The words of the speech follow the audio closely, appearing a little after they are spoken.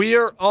We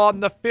are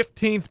on the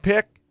 15th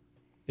pick.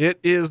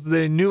 It is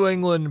the New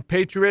England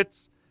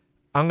Patriots.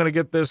 I'm going to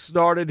get this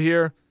started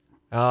here.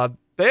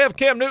 They have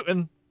Cam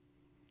Newton,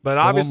 but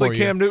obviously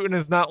Cam Newton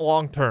is not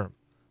long-term.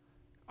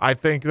 I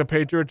think the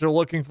Patriots are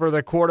looking for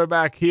the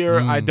quarterback here.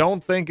 I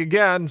don't think,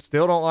 again,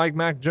 still don't like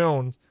Mac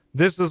Jones.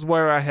 This is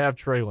where I have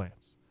Trey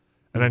Lance,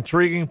 an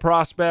intriguing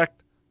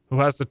prospect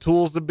who has the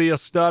tools to be a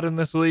stud in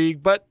this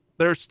league, but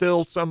there's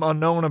still some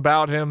unknown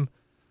about him.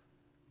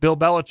 Bill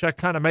Belichick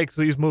kind of makes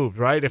these moves,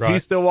 right? If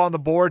he's still on the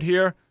board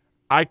here,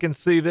 I can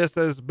see this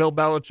as Bill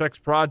Belichick's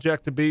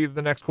project to be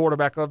the next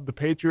quarterback of the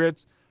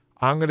Patriots.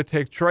 I'm going to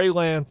take Trey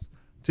Lance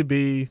to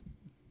be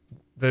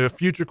the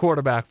future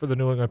quarterback for the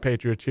New England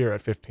Patriots here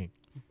at 15.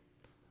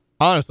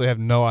 I honestly have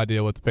no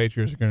idea what the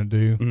Patriots are going to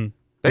do. Mm-hmm.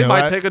 They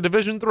might take a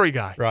Division III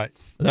guy. Right.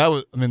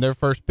 Their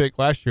first pick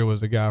last year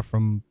was a guy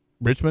from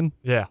Richmond.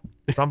 Yeah,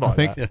 somebody. I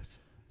think yes.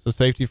 It's a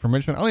safety from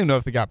Richmond. I don't even know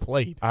if the guy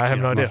played. I have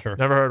no idea. Sure.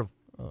 Never heard of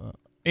him.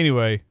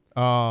 Anyway,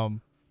 I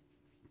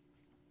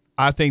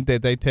think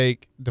that they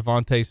take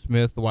Devontae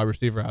Smith, the wide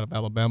receiver out of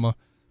Alabama.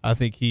 I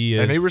think he is.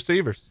 They need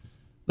receivers.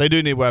 They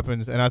do need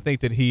weapons, and I think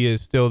that he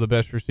is still the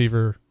best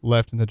receiver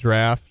left in the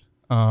draft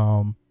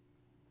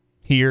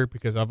here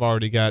because I've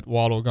already got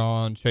Waddle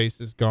gone,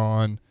 Chase is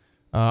gone.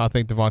 I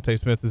think Devontae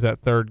Smith is that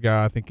third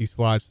guy. I think he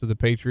slides to the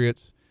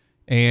Patriots,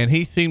 and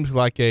he seems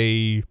like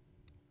a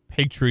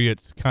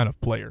Patriots kind of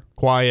player.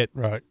 Quiet,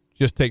 right?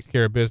 Just takes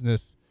care of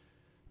business.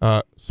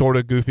 Sort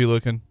of goofy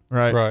looking,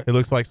 right? Right. It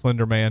looks like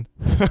Slender Man,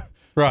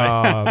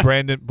 right?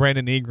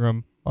 Brandon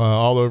Ingram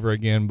all over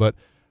again. But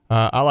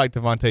I like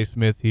Devontae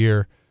Smith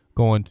here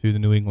going to the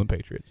New England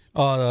Patriots.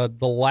 The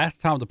last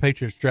time the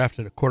Patriots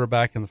drafted a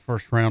quarterback in the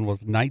first round was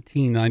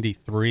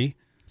 1993.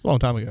 It's a long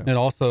time ago. And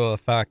also a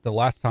fact, the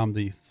last time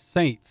the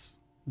Saints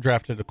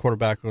drafted a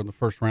quarterback in the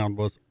first round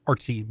was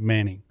Archie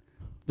Manning.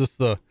 That's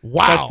the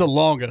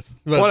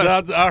longest. But what I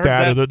heard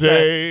that of the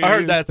day. I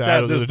heard that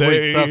stat this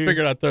day. week, so I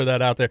figured I'd throw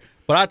that out there.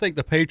 But I think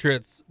the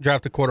Patriots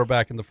draft a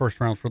quarterback in the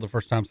first round for the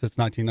first time since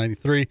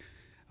 1993.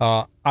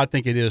 I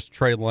think it is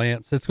Trey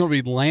Lance. It's going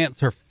to be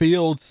Lance or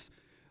Fields.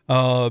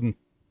 It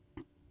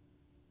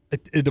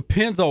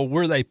depends on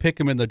where they pick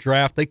him in the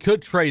draft. They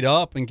could trade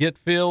up and get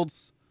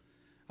Fields.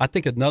 I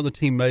think another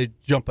team may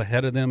jump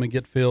ahead of them and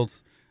get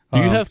Fields. Do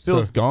you have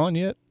Fields gone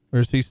yet,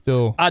 or is he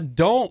still? I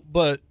don't,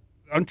 but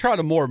I'm trying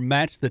to more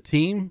match the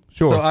team.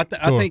 Sure. So I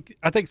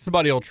think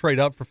somebody will trade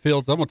up for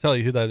Fields. I'm going to tell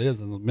you who that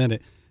is in a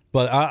minute.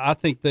 But I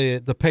think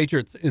the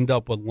Patriots end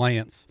up with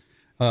Lance.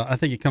 I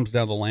think it comes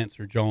down to Lance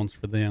or Jones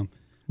for them.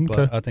 Okay.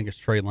 But I think it's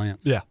Trey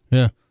Lance. Yeah.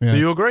 Yeah. Do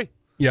you agree?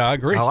 Yeah, I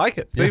agree. I like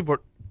it. See, we're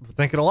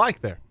thinking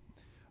alike there.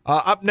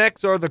 Up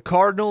next are the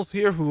Cardinals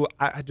here, who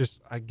I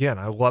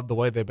love the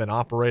way they've been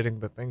operating,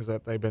 the things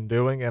that they've been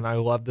doing, and I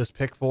love this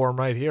pick for them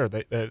right here.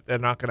 They're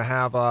not going to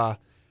have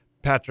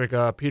Patrick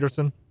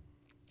Peterson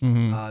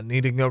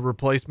needing a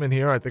replacement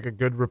here. I think a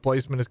good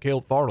replacement is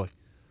Caleb Farley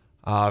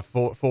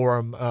for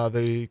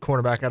the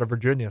cornerback out of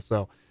Virginia.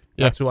 So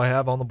that's who I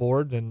have on the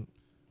board, and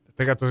I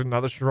think that's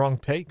another strong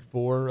take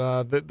for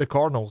the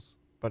Cardinals.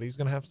 But he's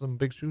going to have some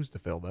big shoes to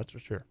fill, that's for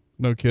sure.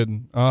 No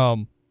kidding.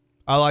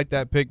 I like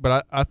that pick,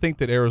 but I think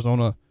that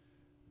Arizona,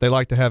 they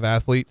like to have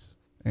athletes,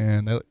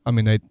 and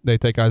they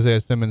take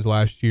Isaiah Simmons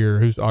last year,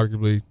 who's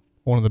arguably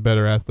one of the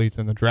better athletes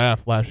in the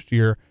draft last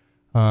year.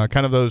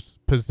 Kind of those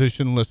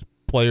positionless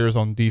players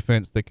on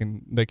defense that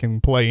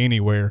can play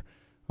anywhere,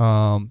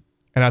 and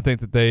I think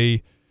that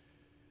they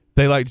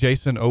like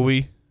Jason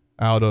Owe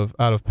out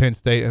of Penn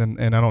State,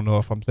 and I don't know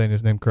if I'm saying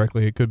his name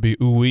correctly. It could be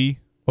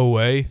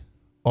Alway,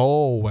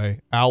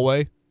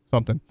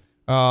 something.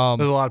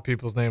 There's a lot of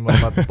people's name I'm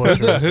about to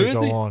butcher as we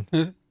go on.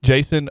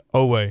 Jason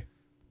Owe,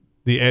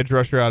 the edge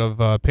rusher out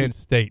of Penn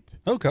State.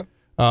 Okay.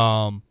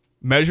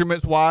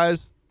 Measurements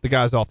wise, the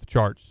guy's off the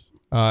charts.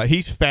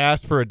 He's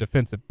fast for a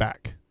defensive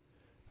back.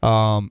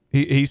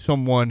 He's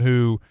someone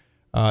who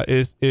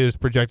is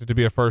projected to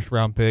be a first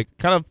round pick,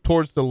 kind of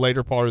towards the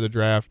later part of the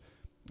draft.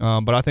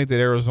 But I think that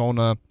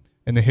Arizona,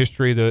 in the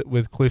history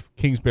with Cliff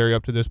Kingsbury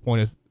up to this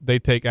point, is they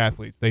take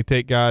athletes. They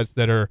take guys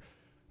that are,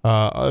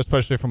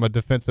 especially from a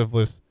defensive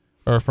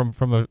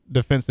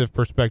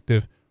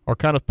perspective, are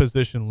kind of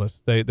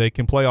positionless. They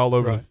can play all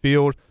over the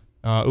field.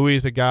 Uwe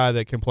is a guy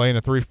that can play in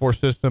a 3-4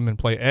 system and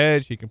play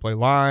edge. He can play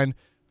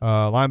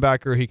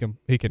linebacker.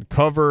 He can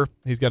cover.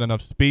 He's got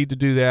enough speed to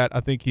do that.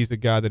 I think he's a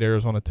guy that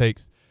Arizona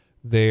takes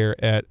there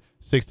at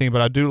 16.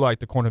 But I do like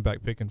the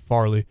cornerback pick in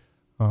Farley.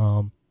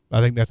 I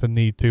think that's a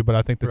need too. But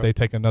I think that they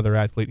take another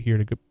athlete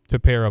here to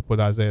pair up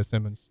with Isaiah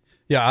Simmons.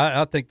 Yeah,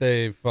 I think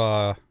they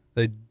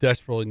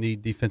desperately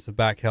need defensive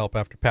back help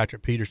after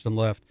Patrick Peterson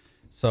left.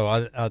 So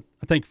I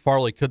think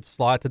Farley could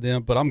slide to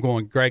them, but I'm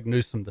going Greg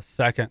Newsome the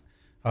second,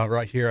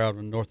 right here out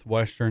of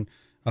Northwestern,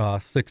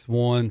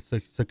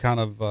 6'1", so kind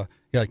of a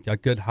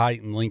good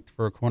height and length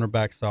for a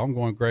cornerback. So I'm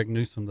going Greg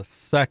Newsome the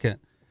second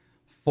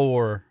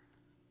for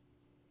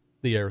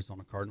the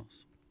Arizona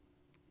Cardinals.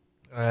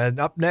 And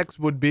up next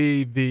would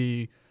be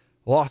the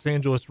Los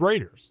Angeles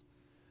Raiders.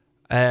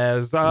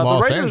 as the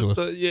Los Raiders. Angeles.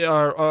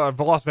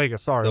 Las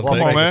Vegas. Sorry, Las Las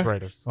Vegas. Vegas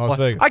Raiders. Las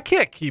Vegas. I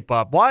can't keep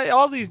up. Why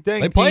all these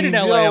dang They played teams,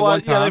 in LA at one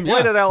Yeah, time, they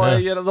played in LA.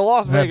 Yeah. The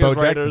Las Yeah, Vegas Bo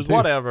Jackson, Raiders. too.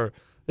 Whatever.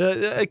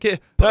 I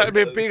can't,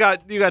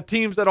 you got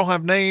teams that don't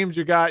have names.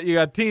 You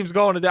got teams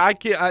going to. I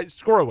can't.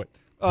 Screw it.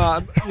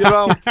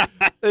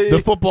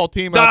 The football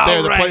team out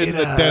there that plays in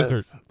the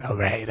desert. The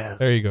Raiders.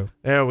 There you go.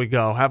 There we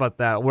go. How about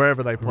that?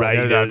 Wherever they play,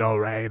 they're the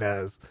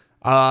Raiders.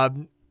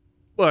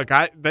 Look,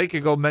 they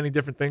could go many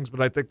different things, but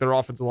I think their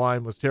offensive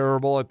line was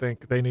terrible. I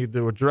think they need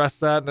to address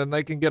that, and then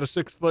they can get a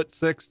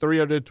 6'6",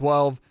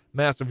 312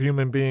 massive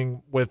human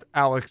being with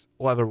Alex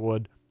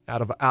Leatherwood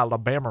out of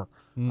Alabama.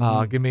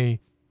 Give me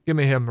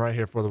him right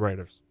here for the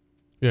Raiders.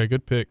 Yeah,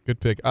 good pick. Good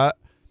pick.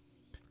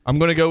 I'm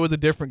going to go with a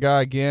different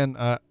guy again.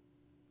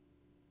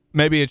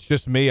 Maybe it's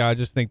just me. I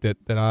just think that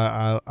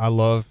I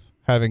love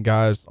having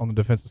guys on the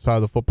defensive side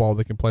of the football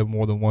that can play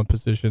more than one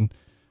position.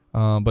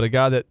 But a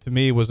guy that to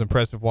me was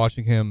impressive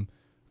watching him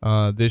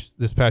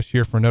this past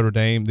year for Notre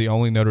Dame, the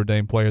only Notre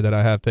Dame player that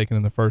I have taken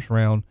in the first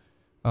round,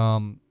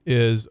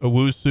 is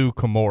Owusu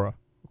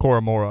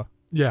Koramoah.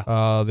 Yeah.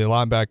 The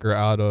linebacker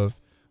out of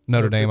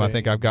Notre Dame. I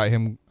think I've got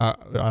him. I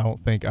don't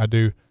think I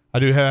do. I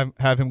do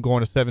have him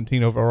going to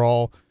 17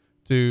 overall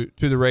to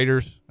the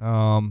Raiders.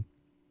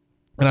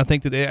 And I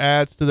think that it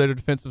adds to their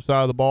defensive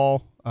side of the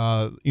ball.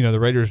 The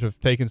Raiders have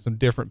taken some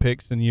different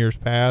picks in years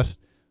past.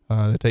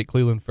 They take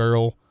Cleveland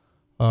Ferrell,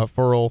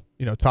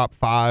 top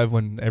 5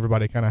 when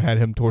everybody kind of had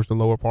him towards the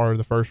lower part of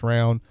the first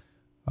round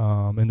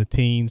in the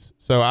teens.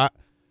 So I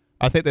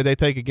think that they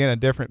take, again, a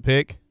different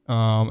pick,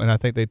 and I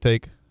think they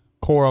take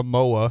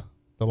Koramoah,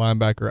 the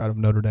linebacker out of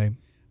Notre Dame.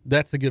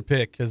 That's a good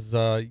pick because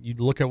you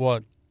look at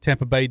what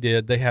Tampa Bay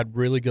did. They had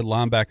really good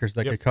linebackers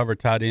that could cover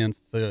tight ends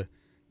to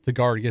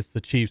guard against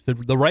the Chiefs.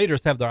 The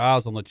Raiders have their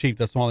eyes on the Chiefs.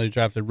 That's why they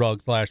drafted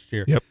Ruggs last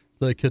year. Yep.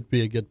 So they could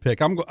be a good pick.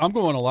 I'm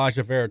going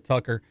Elijah Vera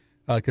Tucker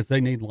because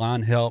they need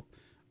line help.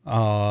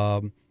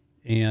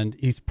 And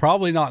he's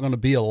probably not going to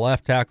be a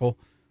left tackle,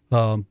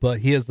 but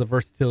he has the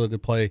versatility to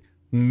play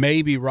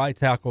maybe right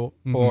tackle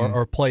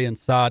or play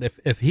inside.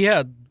 If he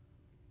had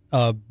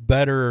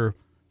better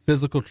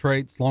physical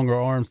traits, longer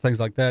arms, things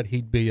like that,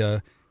 he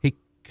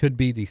could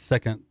be the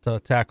second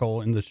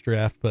tackle in this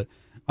draft. But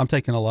I'm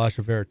taking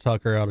Elijah Vera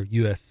Tucker out of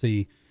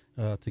USC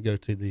to go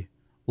to the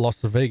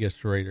Las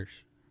Vegas Raiders.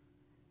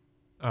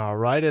 All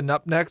right, and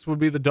up next would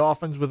be the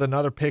Dolphins with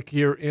another pick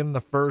here in the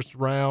first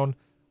round.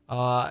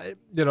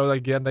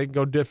 Again, they can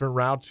go different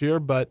routes here,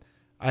 but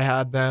I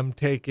had them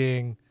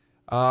taking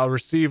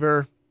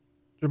receiver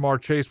Jamar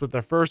Chase with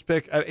their first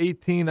pick. At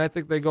 18, I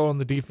think they go on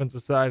the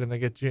defensive side, and they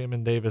get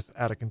Jamin Davis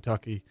out of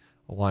Kentucky,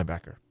 a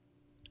linebacker.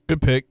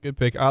 Good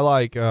pick. I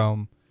like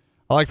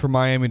for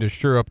Miami to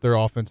shore up their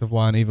offensive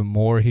line even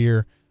more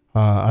here.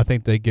 I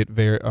think they get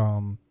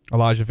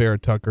Elijah Vera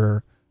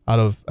Tucker out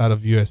of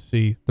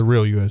USC, the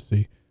real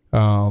USC.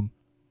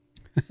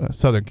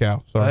 Southern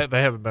Cal. Sorry,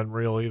 they haven't been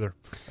real either.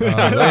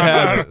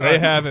 They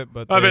haven't.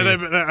 But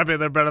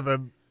they're better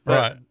than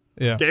right.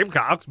 Yeah,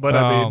 Gamecocks. But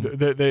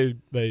they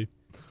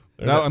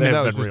that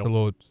was just real. A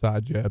little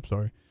side jab.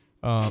 Sorry,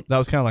 that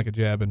was kind of like a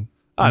jab in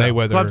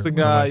Mayweather. Clemson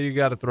guy, you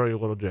got to throw your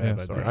little jab.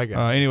 Yeah, sorry. I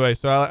got it. Anyway,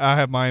 so I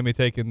have Miami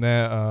taking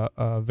that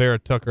Vera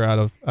Tucker out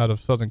of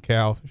Southern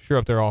Cal, shore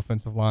up their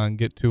offensive line,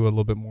 get to a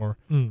little bit more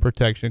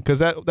protection because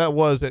that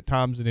was at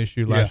times an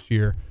issue last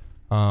year.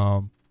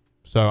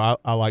 So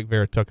I like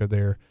Vera Tucker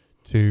there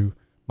to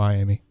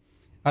Miami.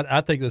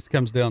 I think this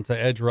comes down to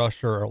edge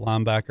rusher or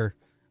linebacker.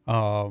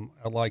 I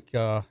like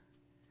the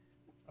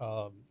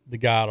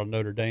guy out of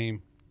Notre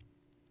Dame.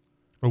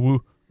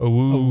 Owusu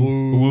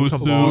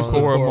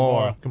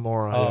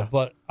Koramoah.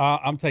 But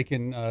I'm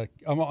taking. I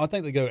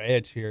think they go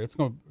edge here. It's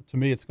going to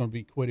me. It's going to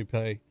be Kwity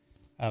Paye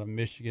out of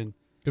Michigan.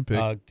 Good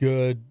pick.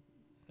 Good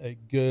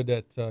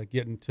at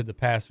getting to the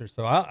passer.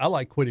 So I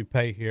like Kwity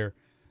Paye here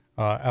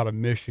out of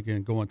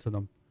Michigan going to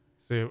them.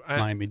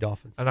 Miami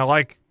Dolphins. And I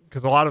like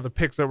because a lot of the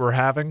picks that we're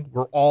having,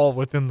 we're all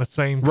within the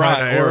same kind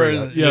of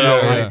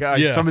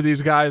area. Some of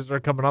these guys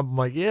are coming up. I'm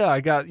like, I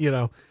got,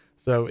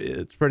 so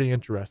it's pretty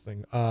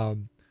interesting.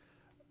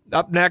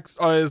 Up next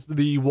is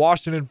the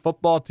Washington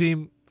football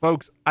team.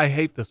 Folks, I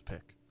hate this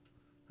pick,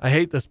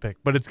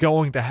 but it's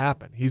going to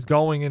happen. He's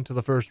going into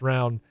the first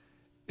round,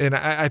 and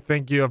I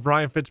think you have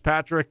Ryan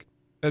Fitzpatrick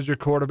as your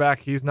quarterback.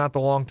 He's not the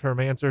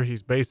long-term answer.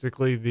 He's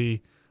basically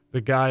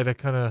the guy to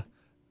kind of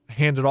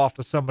hand it off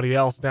to somebody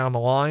else down the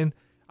line.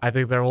 I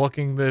think they're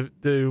looking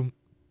to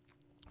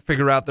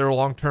figure out their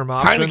long-term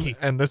option, Heineke.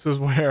 And this is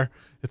where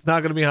it's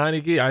not going to be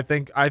Heineke. I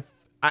think I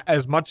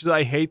as much as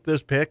I hate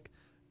this pick,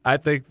 I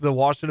think the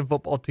Washington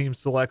football team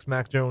selects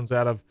Mac Jones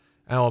out of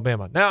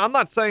Alabama. Now, I'm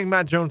not saying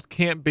Mac Jones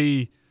can't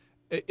be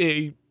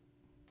a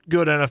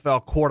good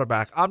NFL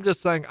quarterback. I'm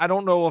just saying I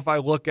don't know if I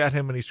look at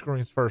him and he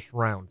screams first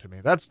round to me.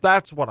 That's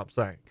what I'm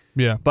saying.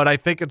 Yeah. But I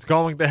think it's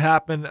going to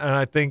happen, and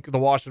I think the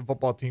Washington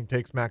football team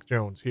takes Mac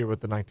Jones here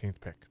with the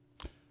 19th pick.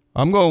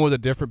 I'm going with a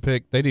different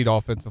pick. They need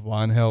offensive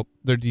line help.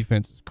 Their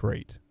defense is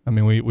great. I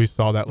mean, we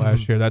saw that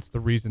last year. That's the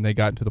reason they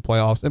got into the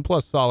playoffs, and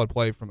plus solid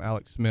play from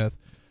Alex Smith.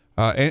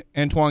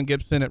 Antoine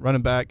Gibson at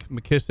running back,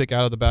 McKissick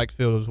out of the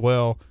backfield as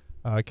well,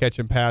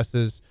 catching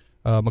passes.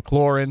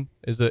 McLaurin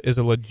is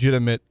a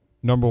legitimate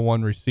number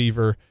one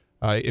receiver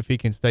if he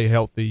can stay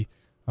healthy.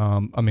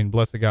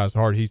 Bless the guy's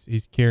heart.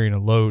 He's carrying a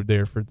load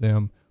there for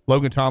them.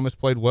 Logan Thomas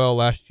played well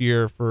last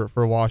year for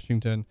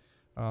Washington.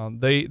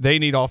 They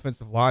need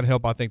offensive line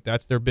help. I think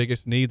that's their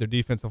biggest need. Their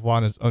defensive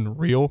line is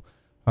unreal.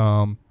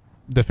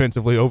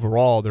 Defensively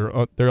overall,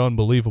 they're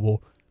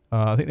unbelievable.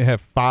 I think they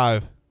have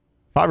five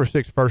or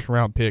six first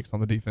round picks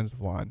on the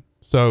defensive line.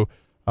 So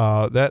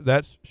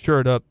that's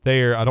shored up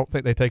there. I don't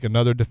think they take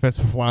another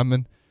defensive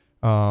lineman,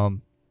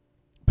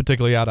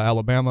 particularly out of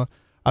Alabama.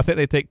 I think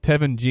they take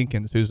Tevin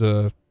Jenkins, who's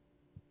a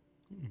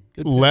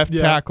left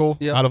tackle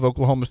out of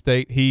Oklahoma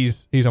State.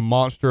 He's a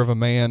monster of a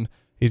man.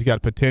 He's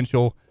got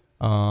potential,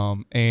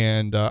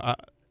 and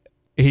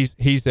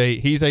he's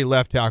a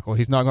left tackle.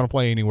 He's not going to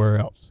play anywhere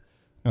else,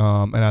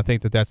 and I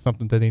think that's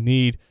something that they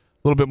need.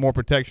 A little bit more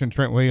protection.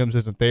 Trent Williams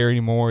isn't there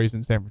anymore. He's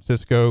in San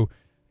Francisco,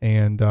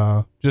 and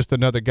just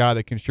another guy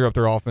that can shore up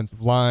their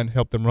offensive line,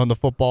 help them run the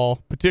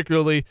football,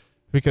 particularly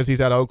because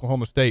he's out of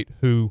Oklahoma State,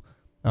 who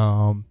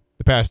the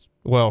past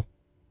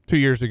 2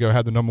 years ago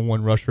had the number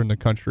one rusher in the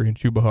country in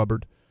Chuba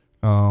Hubbard.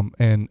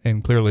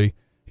 And clearly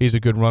he's a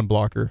good run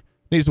blocker.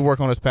 Needs to work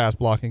on his pass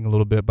blocking a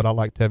little bit, but I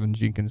like Tevin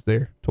Jenkins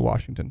there to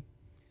Washington.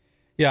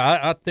 Yeah,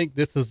 I think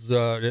this is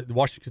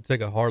Washington could take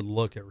a hard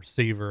look at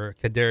receiver.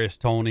 Kadarius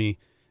Toney,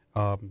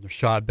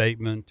 Rashad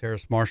Bateman,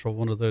 Terrace Marshall,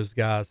 one of those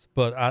guys.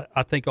 But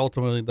I think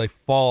ultimately they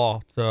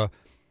fall to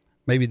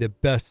maybe the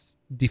best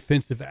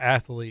defensive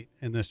athlete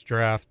in this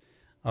draft,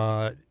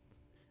 and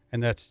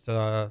that's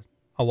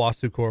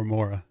Awasu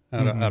Koromora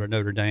out of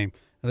Notre Dame.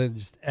 And then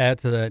just add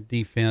to that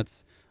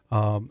defense.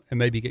 And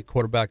maybe get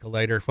quarterback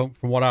later. From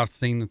what I've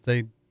seen, that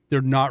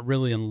they're not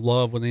really in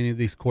love with any of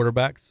these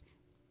quarterbacks.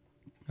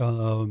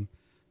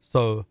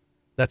 So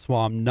that's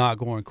why I'm not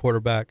going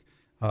quarterback.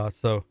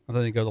 So I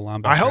think they go the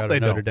linebacker. I hope out they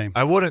of Notre don't. Dame.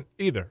 I wouldn't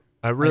either.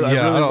 I really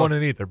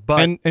wouldn't either.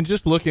 But and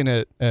just looking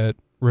at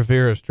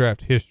Rivera's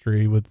draft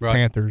history with the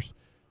Panthers,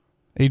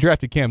 he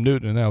drafted Cam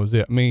Newton and that was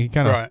it. I mean, he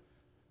kind of.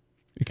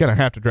 You kind of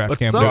have to draft but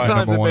Cam Newton sometimes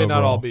number it one may not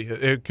overall. all be.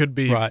 It could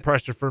be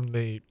pressure from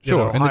the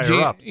and higher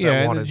ups.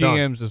 And the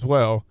GMs as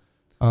well.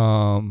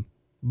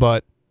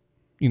 But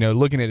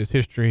looking at his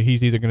history,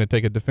 he's either going to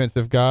take a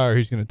defensive guy or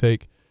he's going to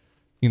take,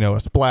 a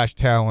splash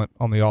talent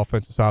on the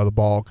offensive side of the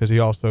ball because he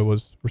also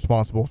was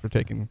responsible for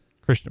taking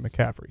Christian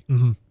McCaffrey.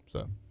 Mm-hmm.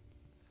 So,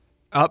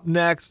 up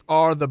next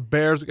are the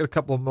Bears. We got a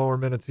couple more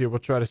minutes here. We'll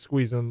try to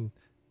squeeze in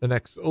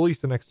at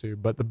least the next two.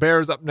 But the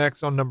Bears up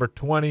next on number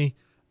 20.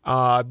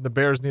 The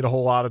Bears need a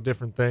whole lot of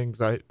different things.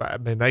 I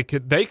mean, they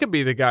could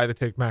be the guy to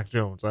take Mac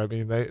Jones. I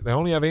mean, they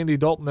only have Andy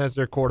Dalton as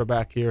their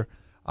quarterback here,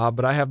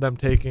 but I have them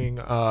taking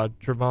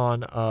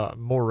Trevon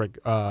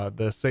Moehrig,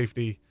 the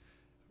safety.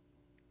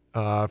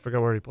 I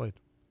forgot where he played.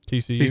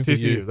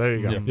 TCU. There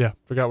you go. Yeah,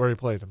 forgot where he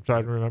played. I'm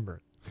trying to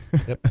remember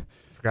it. Yep,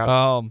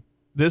 forgot.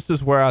 This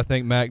is where I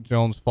think Mac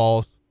Jones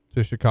falls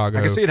to Chicago.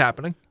 I can see it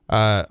happening.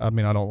 I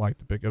don't like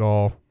the pick at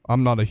all.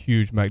 I'm not a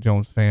huge Mac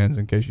Jones fan,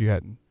 in case you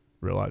hadn't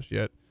realized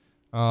yet.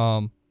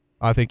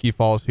 I think he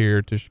falls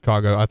here to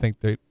Chicago. I think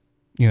they,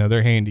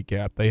 they're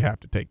handicapped. They have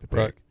to take the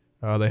pick.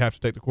 Right. They have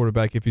to take the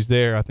quarterback. If he's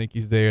there, I think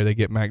he's there. They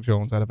get Mac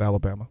Jones out of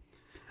Alabama.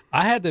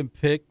 I had them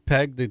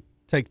pegged to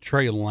take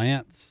Trey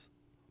Lance,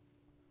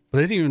 but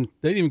they didn't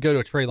even go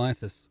to Trey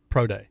Lance's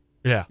pro day.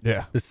 Yeah.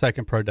 His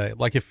second pro day.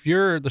 Like if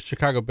you're the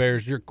Chicago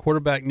Bears, you're a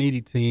quarterback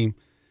needy team.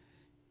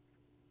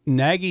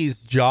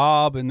 Nagy's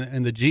job and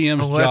the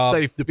GM's unless job.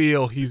 Unless they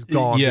feel he's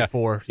gone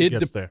before he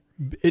gets there.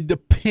 It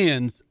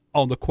depends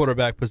on the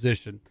quarterback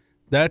position.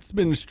 That's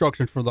been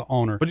instruction from the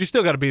owner. But you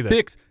still got to be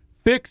there.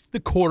 Fix the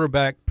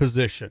quarterback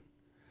position.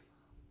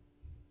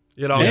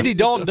 Andy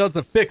Dalton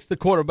doesn't fix the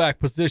quarterback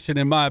position,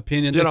 in my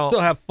opinion. They still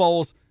have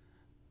Foles.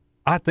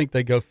 I think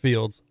they go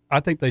Fields. I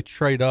think they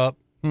trade up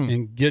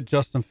and get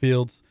Justin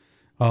Fields.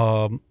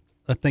 I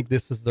think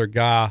this is their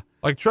guy.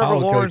 Like Trevor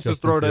Lawrence has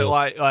thrown it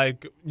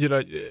like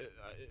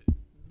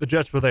the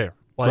Jets were there.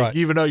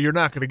 Even though you're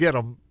not going to get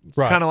them, it's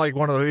kind of like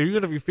one of those.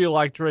 Even if you feel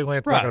like Trey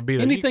Lance not going to be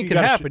there, anything can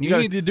happen. You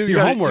need to do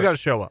your homework. You got to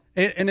show up,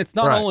 and it's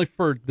not only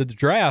for the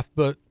draft,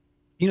 but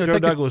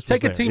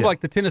take a team like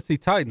the Tennessee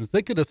Titans.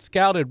 They could have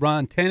scouted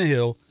Ryan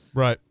Tannehill,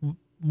 right,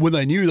 when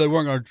they knew they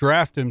weren't going to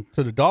draft him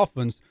to the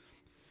Dolphins.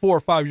 4 or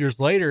 5 years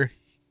later,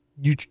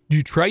 you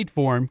trade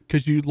for him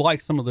because you like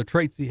some of the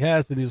traits he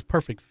has and he's a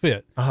perfect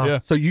fit.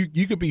 So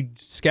you could be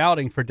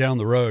scouting for down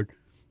the road.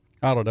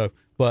 I don't know,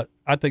 but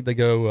I think they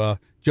go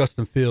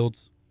Justin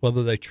Fields.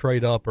 Whether they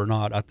trade up or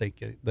not, I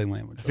think they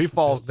land with Justin If he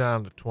falls Fields.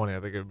 down to 20, I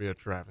think it would be a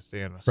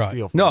travesty and a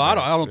steal. No, I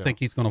don't think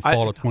he's going to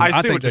fall to 20.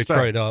 I think they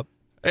trade up.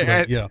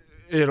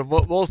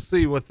 We'll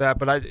see with that,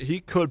 but he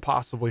could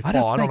possibly fall.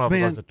 I don't know if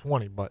it was a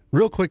 20, but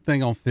real quick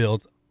thing on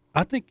Fields,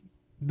 I think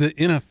the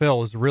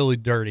NFL is really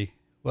dirty.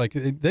 Like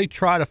they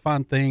try to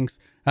find things.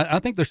 I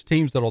think there's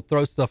teams that'll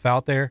throw stuff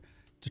out there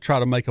to try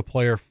to make a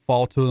player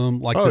fall to them,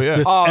 like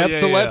this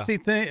epilepsy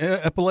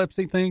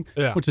thing,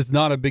 which is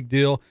not a big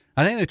deal.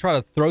 I think they try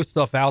to throw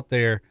stuff out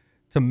there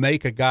to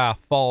make a guy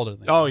fall to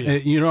them. Oh, yeah.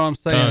 You know what I'm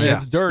saying? Yeah.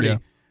 It's dirty.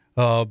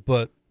 Yeah.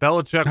 But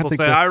Belichick will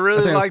say, I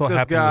really like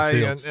this guy,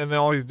 and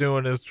all he's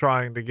doing is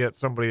trying to get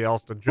somebody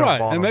else to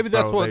jump on and maybe him,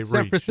 that's so what they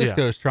San reach.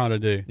 Francisco is trying to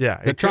do. Yeah,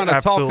 they're trying to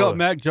talk absolutely. up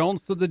Mac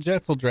Jones so the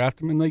Jets will draft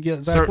him and they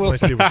get Zach Certainly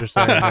Wilson. see what you're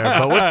saying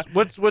there.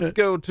 But let's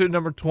go to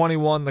number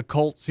 21, the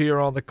Colts here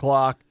on the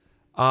clock.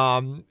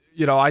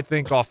 I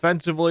think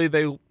offensively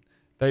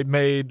they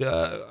made.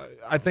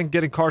 I think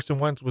getting Carson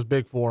Wentz was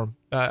big for him.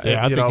 I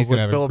think he's going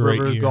to have Phillip a great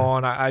Rivers year.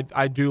 gone.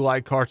 I do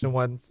like Carson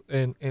Wentz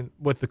in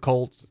with the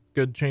Colts.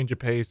 Good change of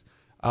pace.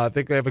 I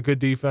think they have a good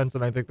defense,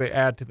 and I think they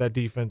add to that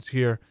defense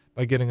here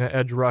by getting an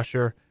edge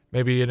rusher,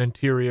 maybe an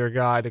interior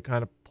guy to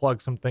kind of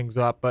plug some things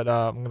up. But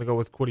I'm going to go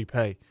with Kwity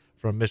Paye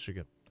from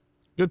Michigan.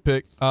 Good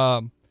pick.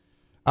 I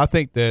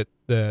think that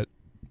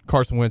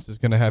Carson Wentz is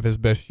going to have his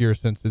best year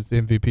since his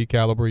MVP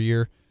caliber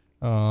year.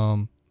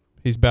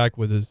 He's back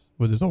with his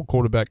old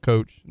quarterback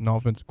coach and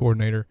offensive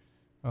coordinator,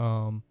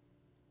 and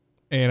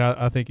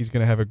I think he's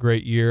going to have a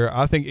great year.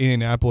 I think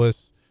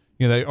Indianapolis,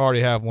 they already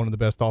have one of the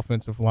best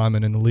offensive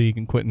linemen in the league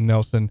in Quentin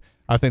Nelson.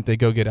 I think they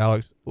go get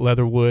Alex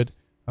Leatherwood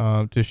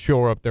to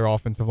shore up their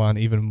offensive line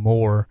even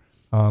more,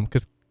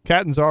 because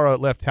Catanzaro at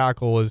left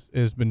tackle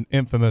has been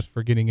infamous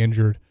for getting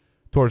injured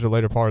towards the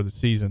later part of the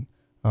season,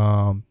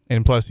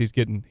 and plus he's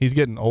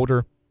getting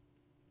older.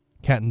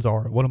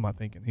 Catanzaro, what am I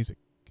thinking?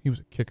 He was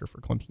a kicker for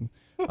Clemson.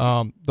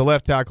 The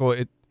left tackle,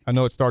 I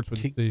know it starts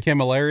with the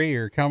Camilleri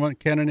or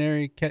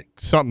Canonary,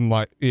 something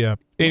like, yeah.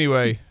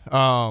 Anyway,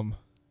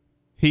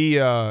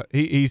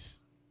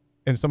 he's,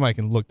 and somebody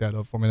can look that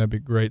up for me. That'd be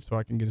great, so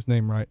I can get his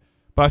name right.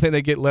 But I think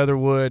they get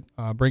Leatherwood,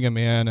 bring him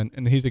in,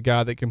 and he's a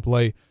guy that can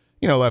play,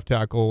 left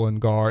tackle and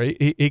guard.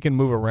 He can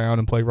move around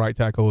and play right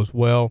tackle as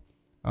well.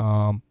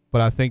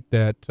 But I think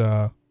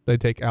that they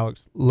take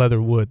Alex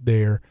Leatherwood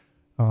there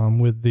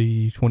with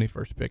the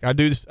 21st pick.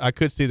 I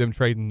could see them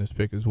trading this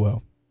pick as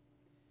well.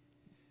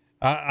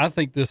 I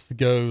think this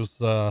goes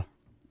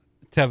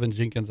Tevin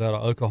Jenkins out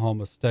of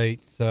Oklahoma State,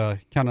 kind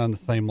of on the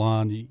same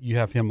line. You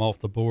have him off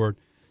the board,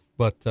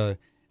 but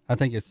I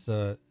think it's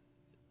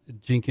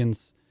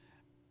Jenkins,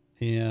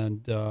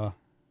 and I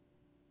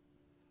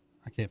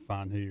can't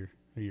find who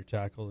your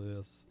tackle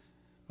is,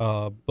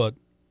 but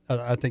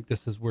I think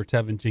this is where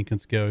Tevin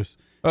Jenkins goes.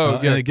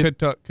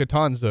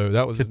 Catanzo,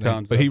 that was his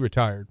name, but he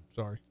retired.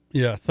 Sorry.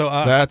 Yeah, so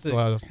that's what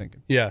I was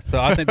thinking. Yeah, so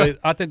I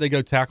think they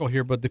go tackle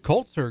here, but the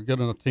Colts are good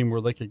on a team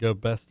where they could go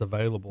best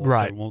available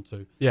if they want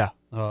to. Yeah.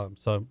 I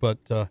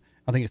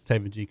think it's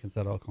Tevin Jenkins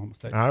out of Oklahoma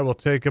State. All right, we'll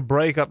take a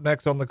break. Up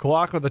next on the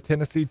clock are the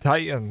Tennessee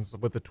Titans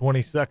with the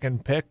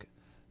 22nd pick.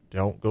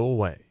 Don't go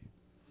away.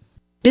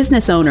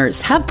 Business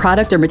owners, have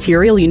product or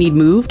material you need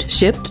moved,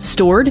 shipped,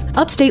 stored?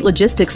 Upstate Logistics